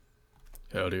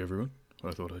Howdy everyone.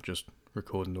 I thought I'd just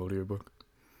record an audiobook,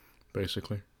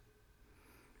 basically,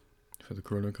 for the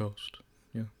Chronocast.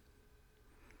 Yeah.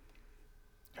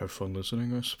 Have fun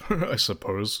listening, I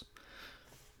suppose.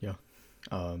 Yeah.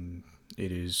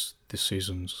 It is this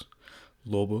season's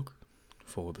law book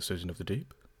for the Season of the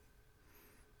Deep.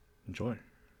 Enjoy.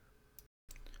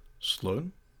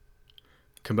 Sloan?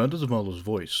 Commander Zavala's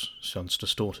voice sounds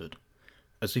distorted,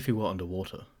 as if he were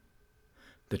underwater.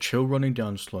 The chill running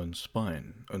down Sloane's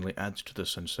spine only adds to the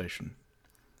sensation.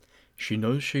 She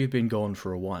knows she had been gone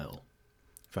for a while.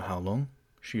 For how long,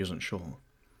 she isn't sure.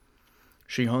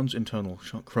 Shihan's internal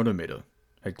chronometer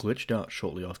had glitched out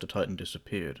shortly after Titan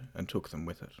disappeared and took them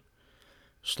with it.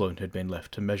 Sloane had been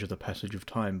left to measure the passage of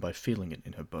time by feeling it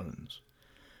in her bones.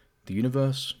 The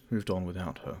universe moved on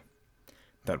without her.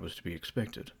 That was to be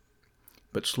expected.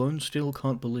 But Sloane still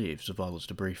can't believe Zavala's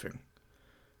debriefing.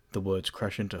 The words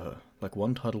crash into her, like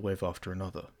one tidal wave after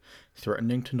another,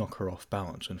 threatening to knock her off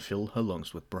balance and fill her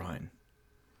lungs with brine.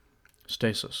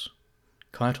 Stasis.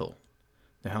 Keitel.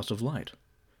 The House of Light.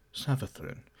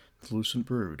 Savathun. The Lucent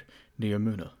Brood.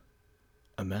 Neomuna.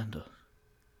 Amanda.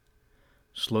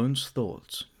 Sloane's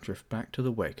thoughts drift back to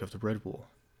the wake of the Red War.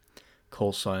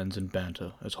 Call signs and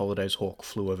banter as Holiday's hawk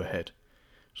flew overhead.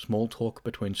 Small talk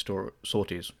between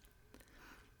sorties.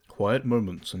 Quiet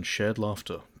moments and shared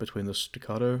laughter between the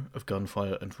staccato of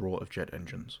gunfire and roar of jet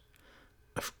engines.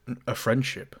 A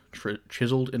friendship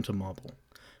chiseled into marble,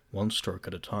 one stroke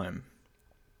at a time.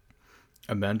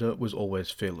 Amanda was always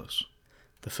fearless,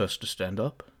 the first to stand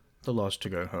up, the last to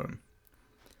go home.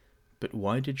 But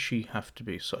why did she have to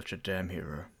be such a damn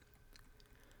hero?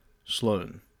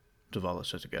 Sloane, Zavala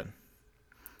says again.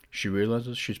 She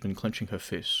realizes she's been clenching her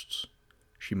fists.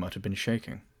 She might have been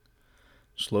shaking.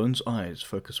 Sloane's eyes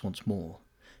focus once more,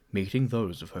 meeting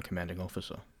those of her commanding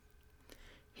officer.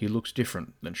 He looks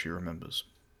different than she remembers.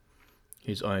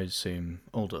 His eyes seem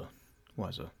older,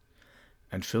 wiser,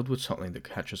 and filled with something that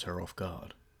catches her off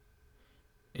guard.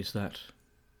 Is that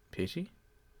pity?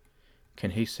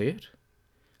 Can he see it?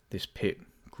 This pit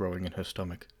growing in her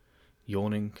stomach,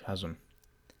 yawning chasm.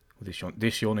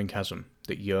 This yawning chasm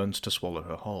that yearns to swallow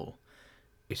her whole.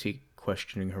 Is he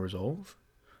questioning her resolve?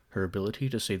 Her ability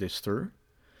to see this through?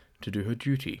 To do her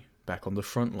duty back on the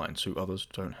front line so others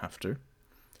don't have to?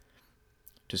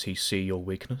 Does he see your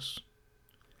weakness?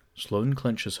 Sloane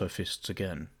clenches her fists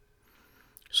again.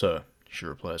 Sir, she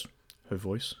replies. Her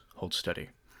voice holds steady.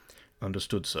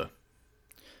 Understood, sir.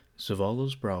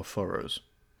 Zavala's brow furrows.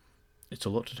 It's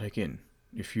a lot to take in.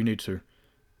 If you need to...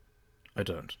 I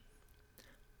don't.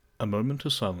 A moment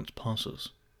of silence passes.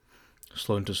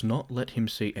 Sloane does not let him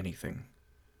see anything.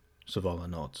 Zavala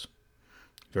nods.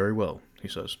 Very well, he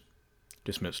says.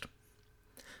 Dismissed.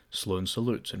 Sloane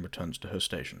salutes and returns to her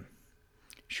station.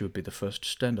 She would be the first to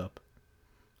stand up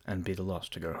and be the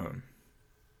last to go home.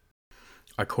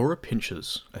 Ikora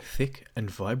pinches a thick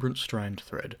and vibrant strand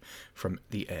thread from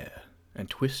the air and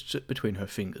twists it between her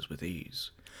fingers with ease.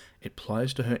 It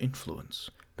plies to her influence,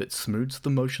 but smooths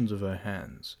the motions of her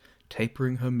hands,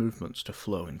 tapering her movements to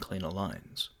flow in cleaner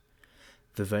lines.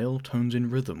 The veil tones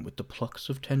in rhythm with the plucks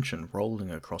of tension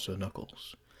rolling across her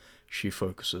knuckles. She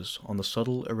focuses on the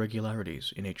subtle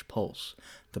irregularities in each pulse,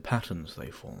 the patterns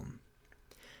they form.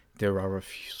 There are a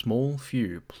small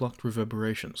few plucked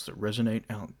reverberations that resonate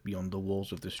out beyond the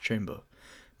walls of this chamber,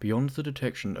 beyond the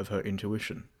detection of her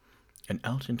intuition, and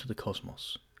out into the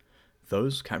cosmos.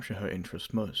 Those capture her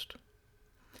interest most.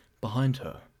 Behind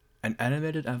her, an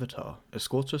animated avatar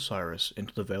escorts Osiris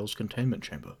into the veil's containment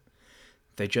chamber.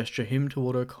 They gesture him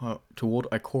toward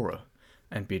Ikora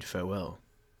and bid farewell.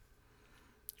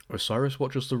 Osiris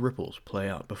watches the ripples play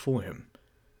out before him,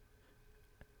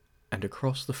 and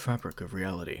across the fabric of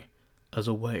reality, as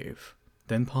a wave,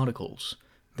 then particles,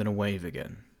 then a wave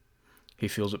again. He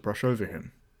feels it brush over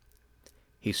him.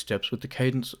 He steps with the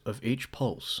cadence of each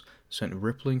pulse sent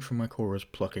rippling from Ikora's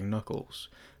plucking knuckles,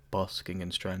 basking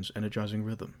in Strand's energizing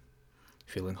rhythm,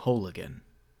 feeling whole again.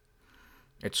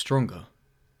 It's stronger,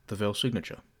 the veil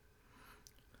signature.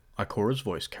 Ikora's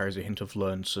voice carries a hint of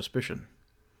learned suspicion.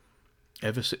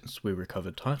 Ever since we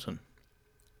recovered Titan.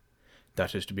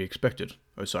 That is to be expected,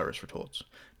 Osiris retorts,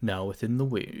 now within the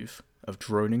weave of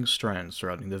droning strands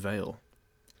surrounding the veil.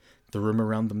 The room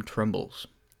around them trembles.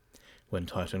 When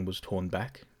Titan was torn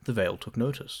back, the veil took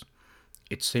notice.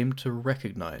 It seemed to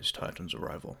recognize Titan's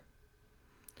arrival.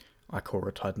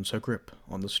 Ikora tightens her grip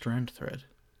on the strand thread.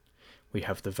 We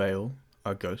have the veil,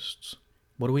 our ghosts.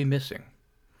 What are we missing?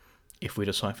 If we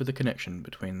decipher the connection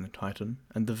between the Titan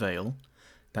and the veil,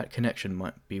 that connection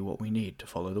might be what we need to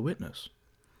follow the witness.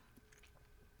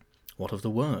 What of the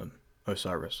worm?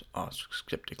 Osiris asks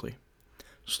skeptically.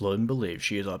 Sloane believes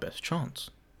she is our best chance.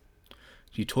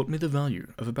 You taught me the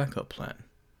value of a backup plan.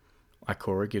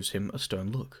 Ikora gives him a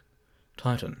stern look.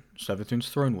 Titan, Savathun's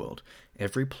throne world,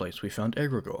 every place we found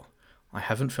egregore. I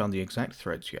haven't found the exact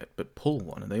threads yet, but pull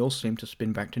one and they all seem to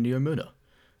spin back to Neomuna,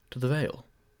 to the Veil.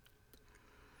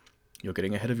 You're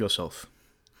getting ahead of yourself,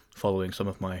 following some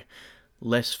of my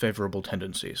less favourable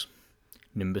tendencies.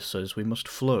 Nimbus says we must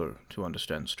flow to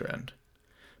understand Strand.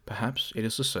 Perhaps it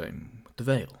is the same with the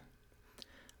Veil.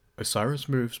 Osiris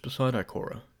moves beside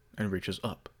Ikora and reaches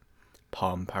up,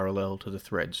 palm parallel to the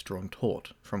threads drawn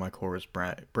taut from Ikora's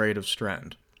braid of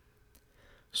Strand.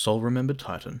 Sol remembered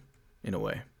Titan, in a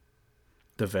way.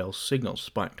 The Veil's signal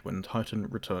spiked when Titan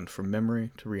returned from memory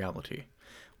to reality,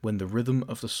 when the rhythm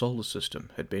of the solar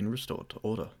system had been restored to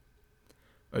order.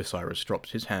 Osiris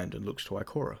drops his hand and looks to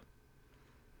Ikora.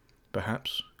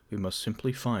 Perhaps we must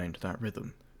simply find that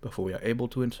rhythm before we are able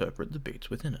to interpret the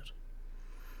beats within it.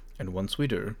 And once we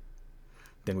do,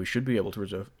 then we should be able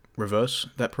to reverse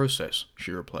that process,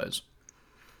 she replies.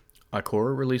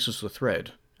 Ikora releases the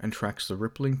thread and tracks the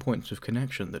rippling points of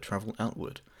connection that travel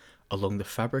outward, along the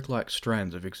fabric-like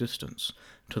strands of existence,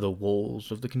 to the walls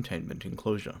of the containment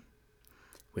enclosure.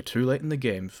 We're too late in the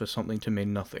game for something to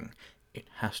mean nothing. It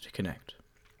has to connect.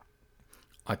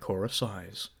 Ikora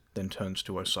sighs, then turns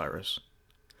to Osiris.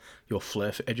 Your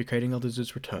flair for educating others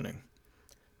is returning.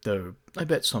 Though I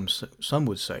bet some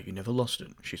would say you never lost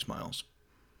it, she smiles.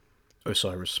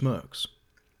 Osiris smirks.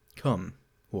 Come,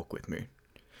 walk with me.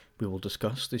 We will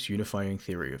discuss this unifying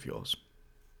theory of yours.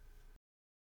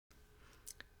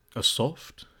 A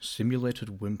soft,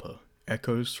 simulated whimper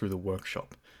echoes through the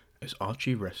workshop as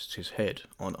Archie rests his head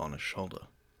on Anna's shoulder.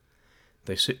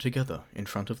 They sit together in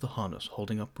front of the harness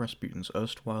holding up Rasputin's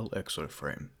erstwhile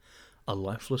exoframe, a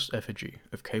lifeless effigy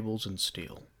of cables and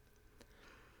steel.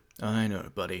 I know,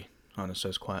 buddy, Anna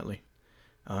says quietly.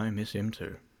 I miss him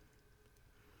too.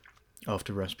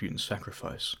 After Rasputin's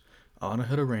sacrifice, Anna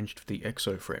had arranged for the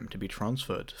exoframe to be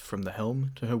transferred from the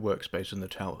helm to her workspace in the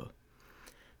tower.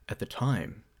 At the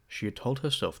time, she had told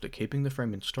herself that keeping the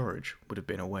frame in storage would have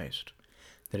been a waste,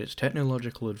 that its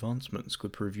technological advancements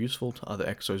could prove useful to other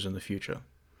exos in the future.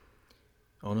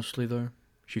 Honestly, though,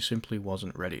 she simply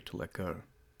wasn't ready to let go.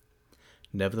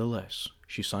 Nevertheless,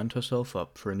 she signed herself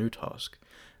up for a new task,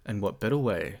 and what better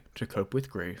way to cope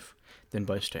with grief than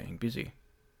by staying busy?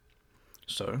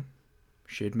 So,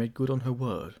 she had made good on her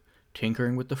word,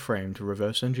 tinkering with the frame to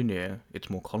reverse engineer its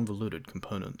more convoluted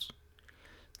components.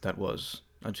 That was,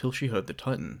 until she heard the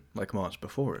Titan, like Mars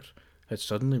before it, had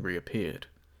suddenly reappeared,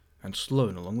 and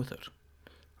Sloane along with it.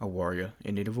 A warrior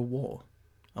in need of a war,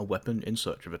 a weapon in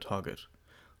search of a target,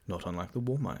 not unlike the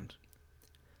war mind.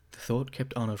 The thought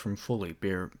kept Anna from fully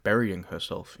burying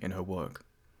herself in her work.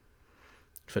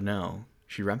 For now,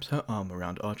 she wraps her arm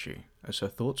around Archie as her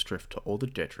thoughts drift to all the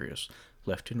detritus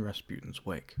left in Rasputin's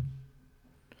wake.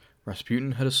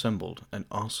 Rasputin had assembled an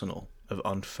arsenal of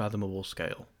unfathomable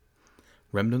scale.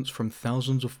 Remnants from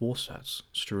thousands of warsats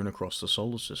strewn across the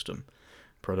solar system,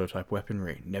 prototype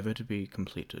weaponry never to be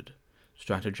completed,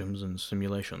 stratagems and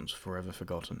simulations forever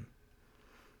forgotten.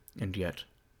 And yet,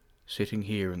 sitting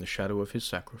here in the shadow of his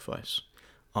sacrifice,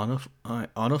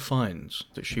 Anna finds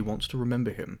that she wants to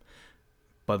remember him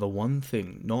by the one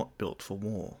thing not built for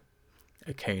war,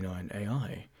 a canine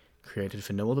AI created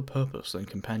for no other purpose than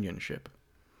companionship,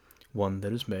 one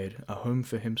that has made a home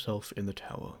for himself in the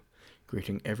tower,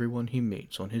 greeting everyone he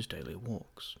meets on his daily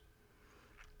walks.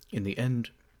 In the end,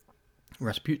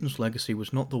 Rasputin's legacy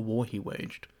was not the war he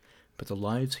waged, but the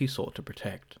lives he sought to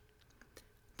protect.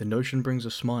 The notion brings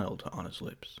a smile to Anna's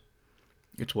lips.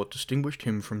 It's what distinguished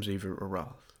him from Xivu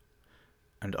Arath,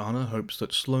 and Anna hopes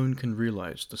that Sloane can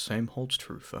realize the same holds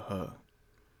true for her.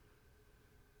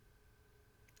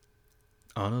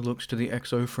 Anna looks to the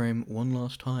exoframe one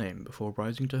last time before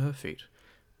rising to her feet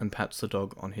and pats the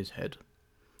dog on his head.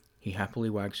 He happily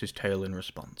wags his tail in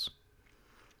response.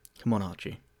 Come on,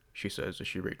 Archie, she says as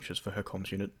she reaches for her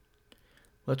comms unit.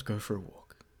 Let's go for a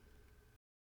walk.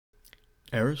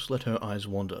 Eris let her eyes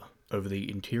wander over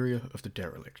the interior of the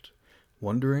derelict,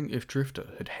 wondering if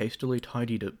Drifter had hastily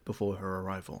tidied it before her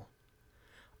arrival.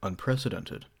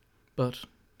 Unprecedented, but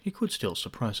he could still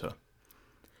surprise her.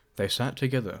 They sat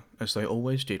together, as they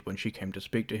always did when she came to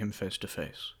speak to him face to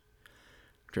face.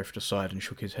 Drifter sighed and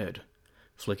shook his head,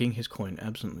 flicking his coin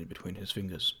absently between his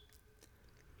fingers.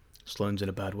 Sloane's in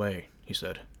a bad way, he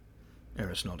said.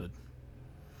 Eris nodded.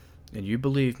 And you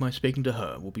believe my speaking to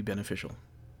her will be beneficial,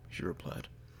 she replied.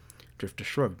 Drifter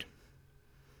shrugged.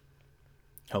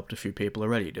 Helped a few people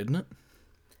already, didn't it?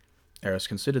 Eris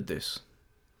considered this.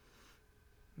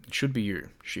 It should be you,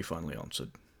 she finally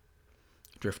answered.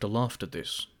 Drifter laughed at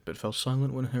this, but fell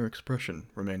silent when her expression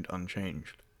remained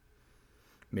unchanged.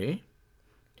 Me?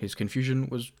 His confusion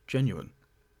was genuine.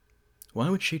 Why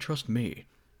would she trust me?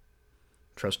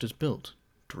 Trust is built,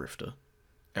 Drifter,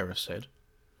 Eris said,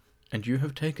 and you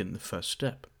have taken the first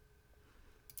step.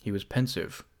 He was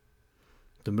pensive.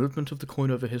 The movement of the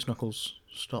coin over his knuckles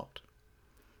stopped.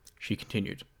 She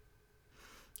continued.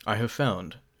 I have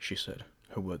found, she said,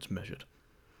 her words measured,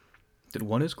 that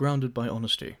one is grounded by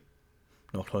honesty,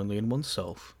 not only in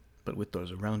oneself, but with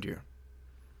those around you.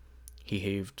 He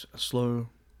heaved a slow,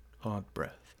 hard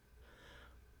breath.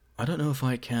 I don't know if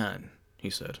I can, he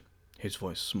said, his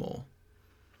voice small.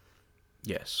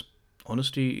 Yes,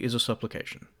 honesty is a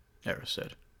supplication, Eris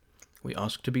said. We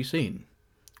ask to be seen.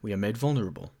 We are made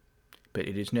vulnerable, but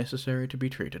it is necessary to be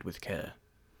treated with care.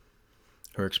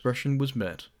 Her expression was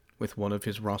met with one of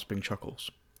his rasping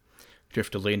chuckles.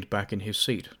 Drifter leaned back in his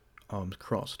seat, arms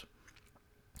crossed.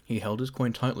 He held his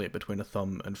coin tightly between a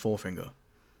thumb and forefinger.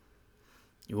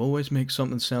 You always make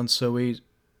something sound so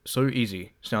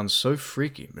easy, sounds so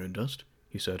freaky, Moondust,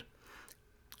 he said.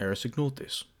 Eris ignored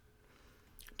this.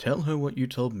 Tell her what you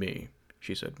told me,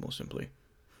 she said more simply.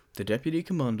 The Deputy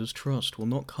Commander's trust will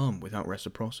not come without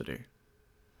reciprocity.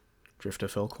 Drifter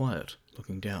fell quiet,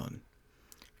 looking down.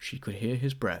 She could hear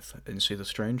his breath and see the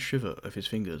strange shiver of his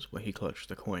fingers where he clutched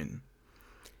the coin.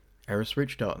 Eris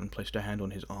reached out and placed a hand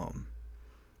on his arm.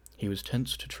 He was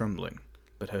tense to trembling,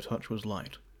 but her touch was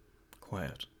light,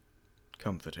 quiet,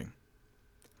 comforting.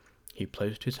 He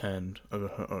placed his hand over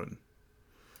her own.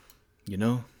 You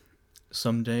know,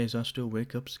 some days I still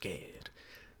wake up scared,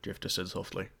 Drifter said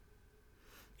softly.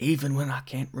 Even when I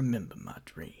can't remember my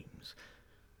dreams.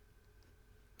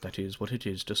 That is what it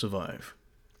is to survive.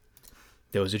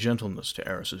 There was a gentleness to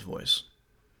Eris's voice.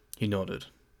 He nodded,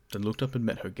 then looked up and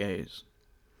met her gaze.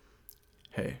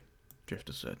 Hey,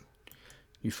 Drifter said.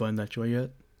 You find that joy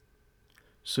yet?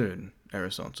 Soon,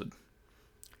 Eris answered.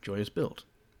 Joy is built,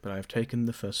 but I have taken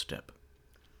the first step.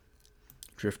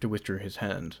 Drifter withdrew his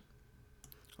hand.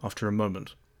 After a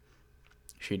moment,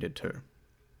 she did too.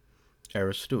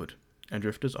 Eris stood, and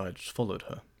Drifter's eyes followed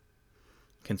her.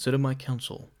 Consider my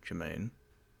counsel, Germaine.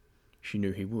 She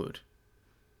knew he would.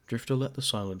 Drifter let the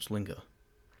silence linger.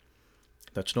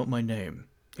 That's not my name,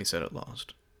 he said at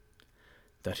last.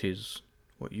 That is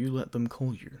what you let them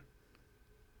call you.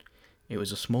 It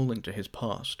was a small link to his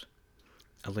past,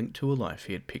 a link to a life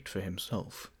he had picked for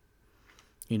himself.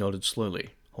 He nodded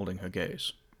slowly, holding her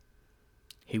gaze.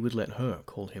 He would let her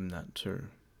call him that too.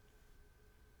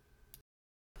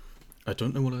 I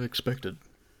don't know what I expected.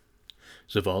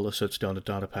 Zavala sets down a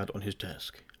datapad on his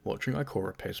desk, watching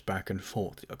Ikora pace back and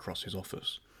forth across his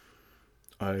office.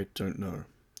 I don't know,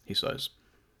 he says.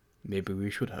 Maybe we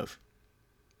should have.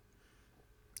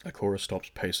 Ikora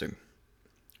stops pacing.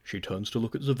 She turns to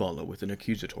look at Zavala with an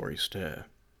accusatory stare.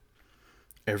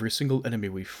 Every single enemy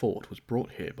we fought was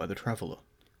brought here by the Traveller,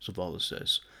 Zavala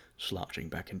says, slouching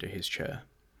back into his chair.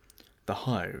 The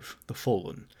Hive, the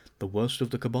Fallen, the worst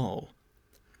of the Cabal.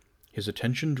 His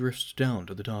attention drifts down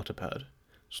to the datapad,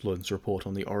 Sloane's report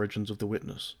on the origins of the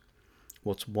Witness.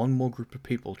 What's one more group of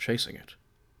people chasing it?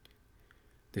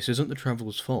 This isn't the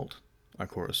Traveller's fault,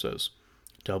 Ikora says,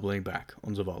 doubling back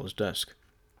on Zavala's desk.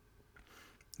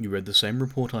 You read the same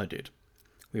report I did.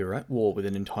 We are at war with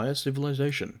an entire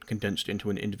civilization condensed into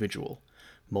an individual,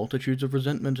 multitudes of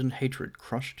resentment and hatred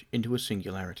crushed into a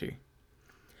singularity.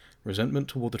 Resentment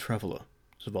toward the Traveller,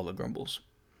 Zavala grumbles.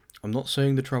 I'm not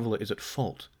saying the Traveller is at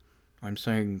fault. I'm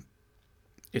saying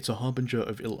it's a harbinger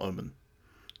of ill omen.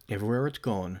 Everywhere it's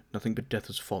gone, nothing but death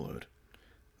has followed.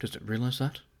 Does it realize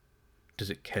that? Does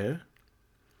it care?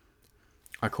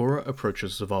 Ikora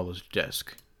approaches Zavala's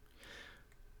desk.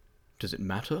 Does it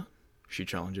matter? She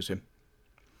challenges him.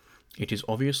 It is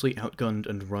obviously outgunned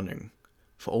and running.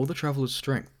 For all the Traveller's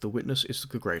strength, the Witness is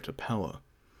the greater power.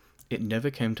 It never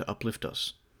came to uplift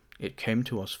us. It came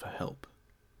to us for help.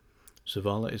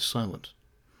 Zavala is silent.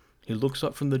 He looks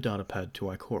up from the datapad to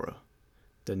Ikora,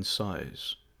 then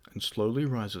sighs, and slowly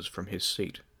rises from his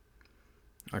seat.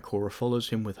 Ikora follows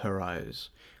him with her eyes,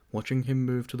 watching him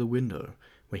move to the window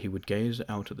where he would gaze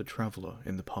out at the Traveller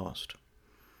in the past.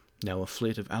 Now a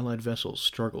fleet of allied vessels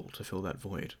struggle to fill that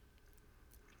void.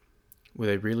 Were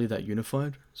they really that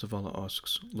unified? Zavala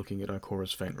asks, looking at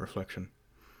Ikora's faint reflection.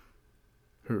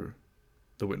 Who?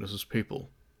 The Witness's people.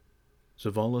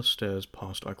 Zavala stares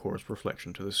past Ikora's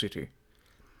reflection to the city.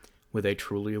 Were they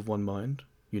truly of one mind,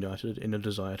 united in a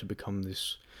desire to become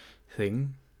this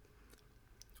thing?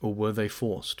 Or were they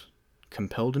forced,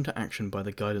 compelled into action by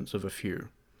the guidance of a few?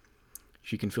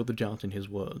 She can feel the doubt in his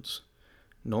words,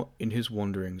 not in his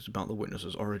wanderings about the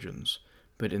Witness's origins,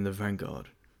 but in the vanguard,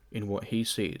 in what he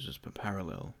sees as a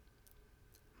parallel.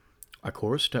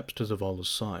 Ikora steps to Zavala's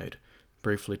side,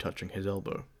 briefly touching his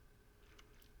elbow.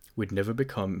 "We'd never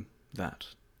become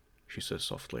that," she says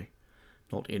softly.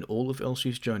 "Not in all of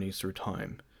Elsie's journeys through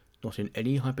time, not in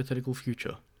any hypothetical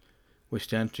future. We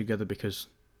stand together because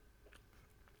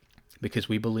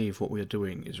we believe what we are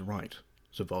doing is right,"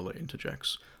 Zavala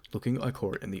interjects, looking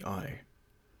Ikora in the eye.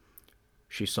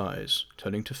 She sighs,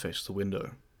 turning to face the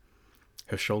window.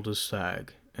 Her shoulders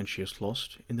sag, and she is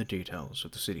lost in the details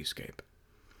of the cityscape.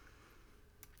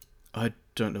 "I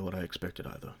don't know what I expected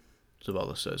either,"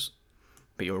 Zavala says.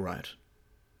 "But you're right.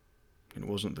 It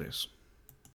wasn't this."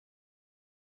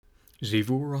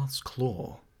 Zivurath's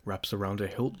claw wraps around a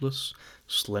hiltless,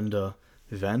 slender,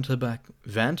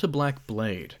 Vanta-black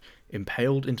blade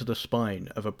impaled into the spine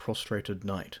of a prostrated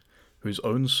knight, whose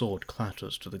own sword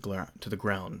clatters to the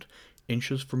ground,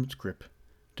 inches from its grip,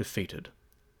 defeated.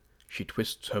 She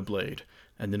twists her blade,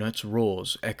 and the knight's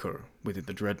roars echo within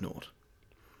the dreadnought.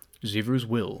 Zivu's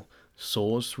will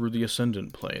soars through the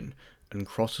ascendant plane and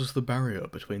crosses the barrier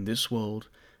between this world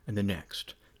and the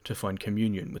next to find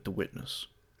communion with the witness.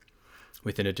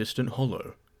 Within a distant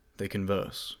hollow, they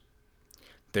converse.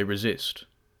 They resist.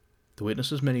 The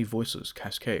witness's many voices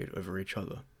cascade over each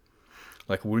other.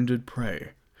 Like wounded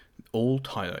prey, all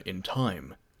tire in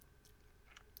time.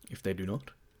 If they do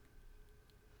not?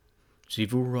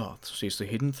 Zivurath sees the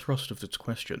hidden thrust of its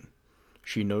question.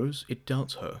 She knows it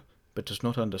doubts her, but does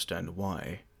not understand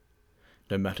why.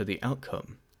 No matter the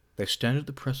outcome, they stand at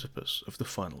the precipice of the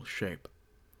final shape.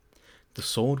 The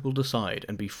sword will decide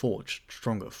and be forged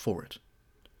stronger for it.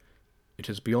 It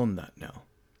is beyond that now.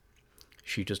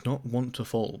 She does not want to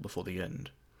fall before the end.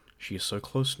 She is so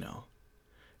close now.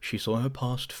 She saw her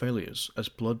past failures as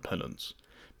blood penance,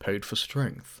 paid for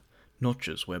strength.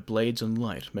 Notches where blades and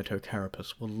light met her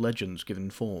carapace were legends given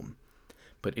form.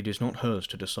 But it is not hers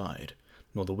to decide,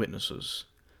 nor the witnesses.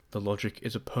 The logic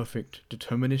is a perfect,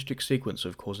 deterministic sequence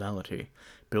of causality,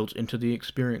 built into the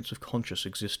experience of conscious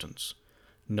existence.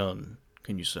 None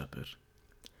can usurp it.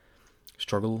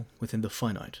 Struggle within the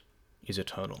finite is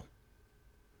eternal.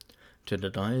 To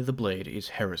deny the blade is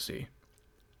heresy.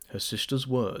 Her sister's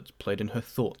words played in her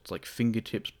thoughts like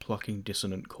fingertips plucking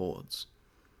dissonant chords.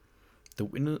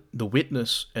 The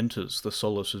witness enters the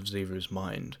solace of Zivu's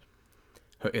mind,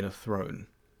 her inner throne.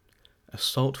 A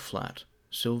salt flat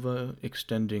sliver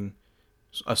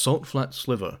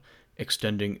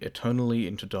extending eternally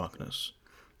into darkness.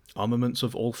 Armaments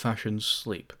of all fashions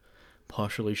sleep,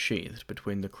 partially sheathed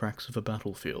between the cracks of a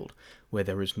battlefield where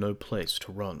there is no place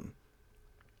to run.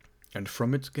 And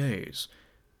from its gaze,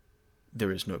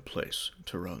 there is no place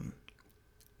to run.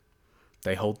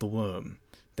 They hold the worm.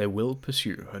 They will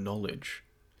pursue her knowledge.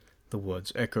 The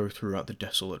words echo throughout the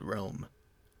desolate realm.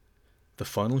 The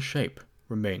final shape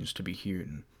remains to be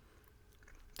hewn,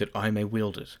 that I may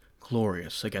wield it,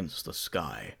 glorious against the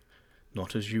sky,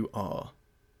 not as you are,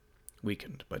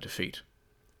 weakened by defeat.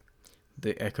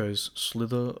 The echoes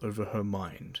slither over her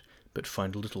mind, but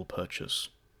find little purchase.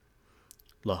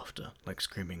 Laughter like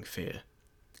screaming fear.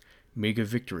 Meager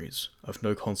victories of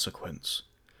no consequence.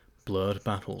 Blurred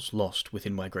battles lost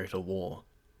within my greater war.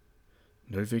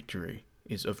 No victory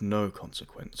is of no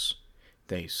consequence.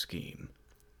 They scheme.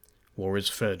 War is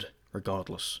fed,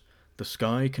 regardless. The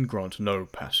sky can grant no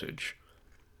passage.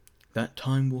 That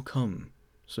time will come,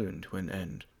 soon to an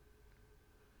end.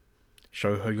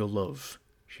 Show her your love,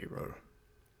 Shiro.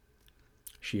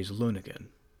 She is alone again,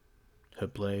 her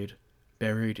blade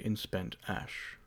buried in spent ash.